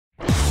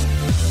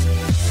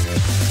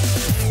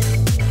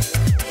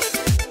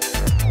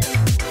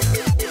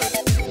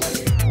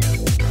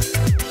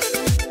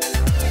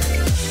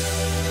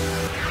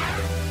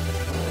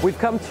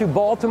come to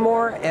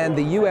Baltimore and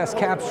the US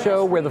CAPS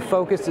show, where the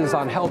focus is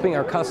on helping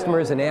our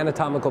customers in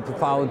anatomical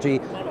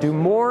pathology do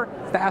more,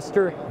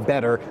 faster,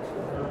 better.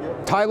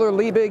 Tyler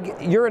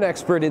Liebig, you're an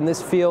expert in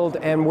this field,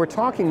 and we're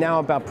talking now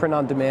about print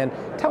on demand.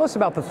 Tell us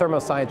about the Thermo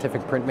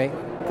Scientific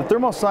PrintMate. The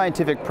Thermo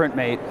Scientific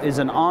PrintMate is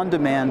an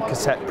on-demand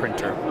cassette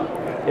printer.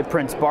 It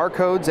prints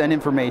barcodes and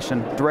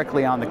information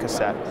directly on the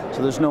cassette,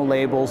 so there's no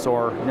labels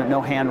or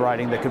no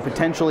handwriting that could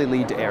potentially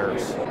lead to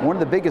errors. One of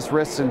the biggest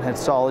risks in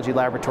histology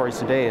laboratories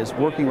today is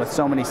working with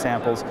so many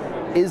samples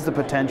is the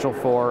potential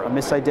for a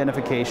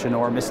misidentification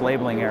or a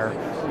mislabeling error,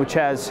 which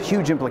has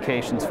huge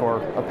implications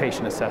for a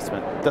patient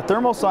assessment. The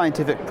Thermo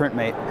Scientific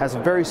PrintMate has a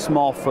very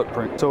small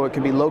footprint, so it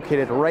can be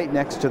located right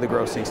next to the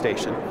grossing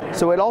station.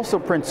 So it also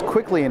prints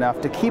quickly enough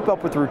to keep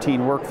up with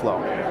routine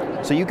workflow.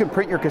 So you can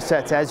print your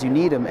cassettes as you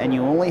need them, and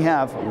you only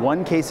have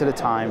one case at a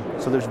time,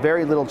 so there's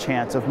very little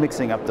chance of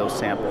mixing up those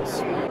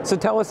samples. So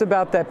tell us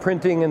about that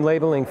printing and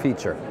labeling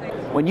feature.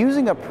 When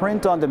using a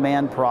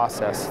print-on-demand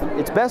process,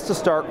 it's best to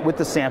start with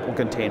the sample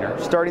container,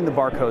 starting the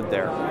barcode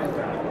there.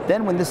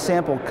 Then when this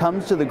sample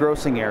comes to the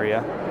grossing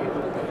area,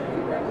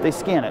 they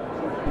scan it.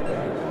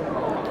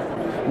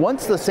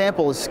 Once the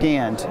sample is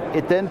scanned,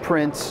 it then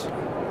prints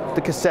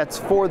the cassettes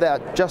for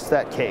just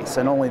that case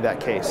and only that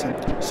case.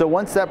 So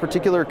once that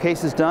particular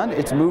case is done,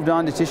 it's moved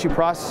on to tissue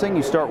processing.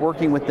 You start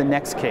working with the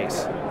next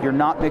case. You're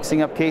not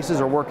mixing up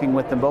cases or working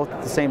with them both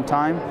at the same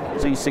time,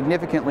 so you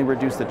significantly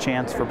reduce the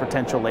chance for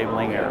potential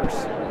labeling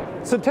errors.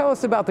 So tell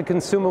us about the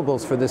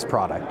consumables for this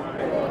product.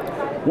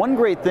 One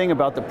great thing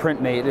about the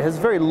PrintMate, it has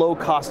very low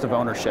cost of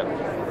ownership.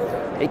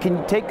 It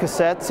can take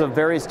cassettes of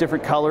various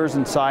different colors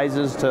and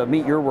sizes to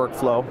meet your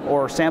workflow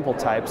or sample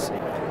types.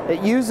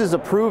 It uses a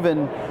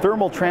proven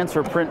thermal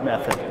transfer print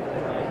method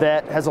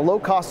that has a low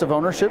cost of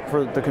ownership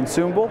for the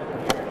consumable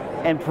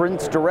and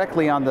prints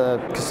directly on the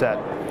cassette.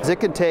 It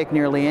can take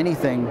nearly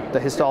anything the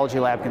histology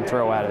lab can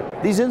throw at it.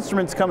 These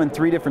instruments come in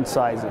 3 different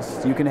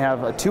sizes. You can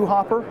have a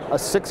 2-hopper, a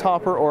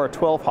 6-hopper, or a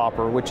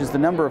 12-hopper, which is the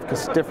number of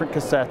different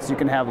cassettes you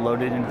can have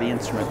loaded into the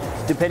instrument.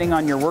 Depending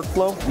on your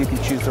workflow, you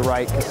can choose the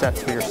right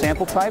cassettes for your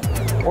sample type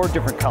or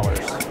different colors.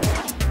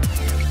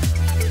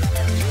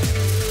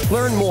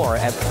 Learn more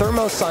at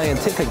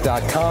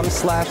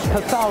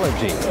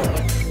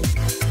thermoscientific.com/pathology.